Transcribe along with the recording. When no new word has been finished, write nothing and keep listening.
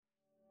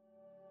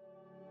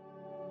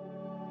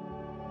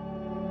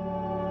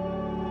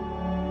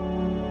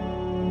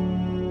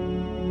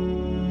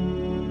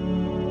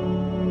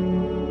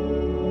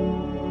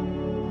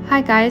Hi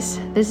guys,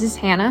 this is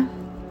Hannah,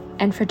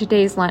 and for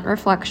today's Lent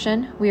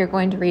reflection, we are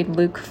going to read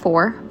Luke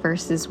 4,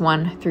 verses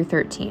 1 through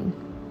 13.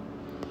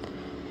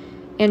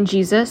 And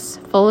Jesus,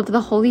 full of the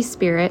Holy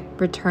Spirit,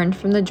 returned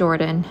from the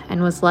Jordan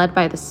and was led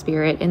by the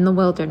Spirit in the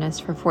wilderness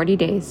for 40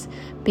 days,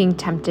 being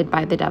tempted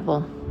by the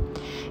devil.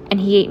 And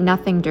he ate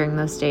nothing during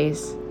those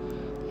days.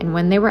 And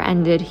when they were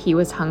ended, he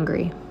was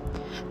hungry.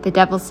 The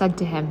devil said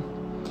to him,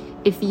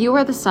 "If you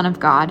are the Son of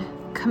God,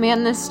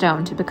 command this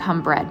stone to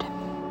become bread."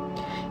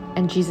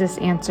 And Jesus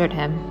answered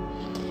him,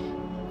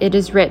 "It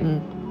is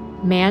written,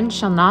 man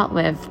shall not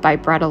live by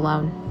bread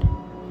alone."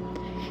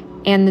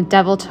 And the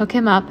devil took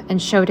him up and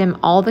showed him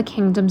all the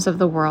kingdoms of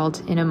the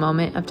world in a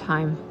moment of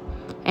time.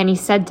 And he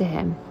said to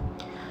him,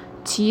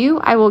 "To you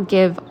I will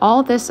give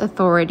all this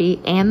authority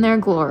and their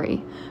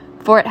glory,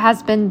 for it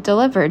has been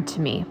delivered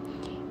to me,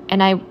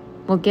 and I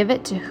will give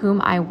it to whom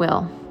I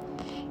will.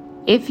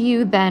 If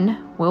you then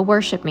will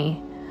worship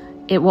me,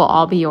 it will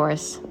all be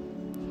yours."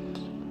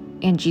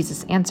 And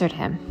Jesus answered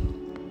him,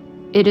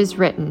 "It is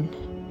written,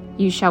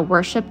 you shall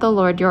worship the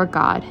Lord your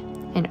God,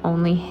 and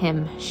only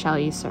him shall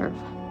you serve."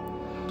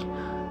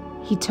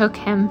 He took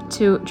him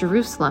to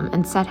Jerusalem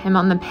and set him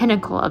on the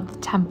pinnacle of the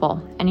temple,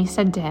 and he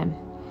said to him,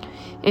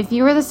 "If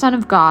you are the Son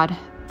of God,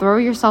 throw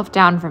yourself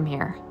down from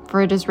here,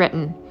 for it is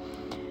written,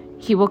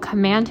 he will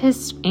command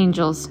his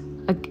angels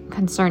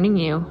concerning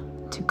you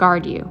to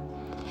guard you,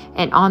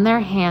 and on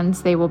their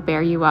hands they will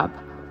bear you up,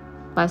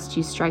 lest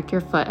you strike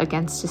your foot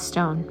against a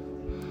stone."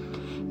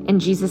 And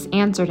Jesus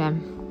answered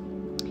him,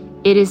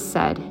 "It is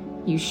said,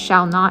 you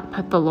shall not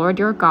put the Lord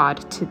your God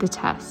to the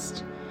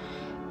test."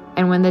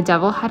 And when the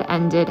devil had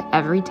ended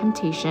every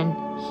temptation,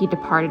 he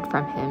departed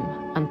from him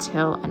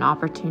until an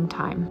opportune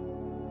time.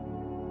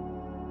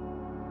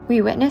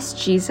 We witness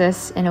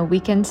Jesus in a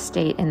weakened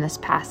state in this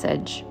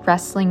passage,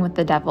 wrestling with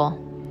the devil.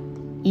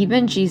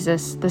 Even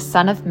Jesus, the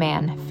Son of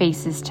Man,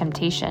 faces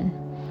temptation.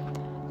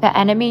 The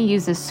enemy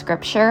uses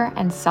scripture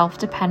and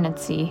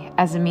self-dependency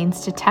as a means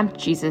to tempt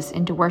Jesus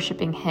into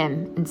worshiping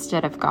him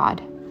instead of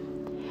God.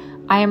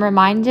 I am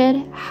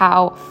reminded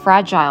how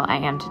fragile I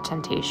am to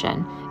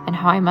temptation and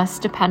how I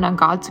must depend on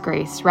God's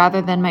grace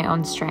rather than my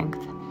own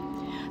strength.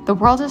 The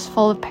world is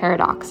full of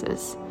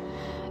paradoxes.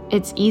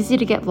 It's easy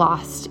to get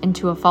lost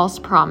into a false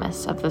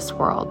promise of this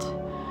world.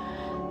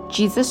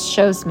 Jesus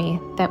shows me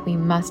that we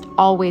must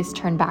always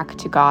turn back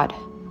to God.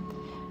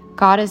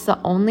 God is the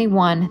only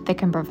one that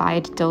can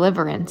provide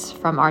deliverance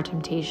from our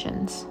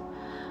temptations.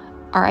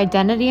 Our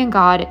identity in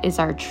God is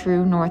our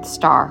true North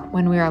Star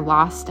when we are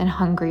lost and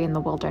hungry in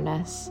the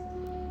wilderness.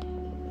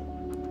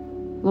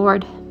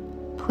 Lord,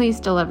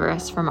 please deliver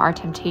us from our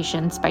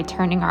temptations by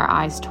turning our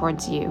eyes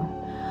towards you.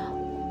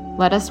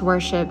 Let us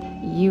worship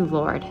you,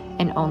 Lord,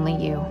 and only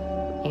you.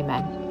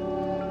 Amen.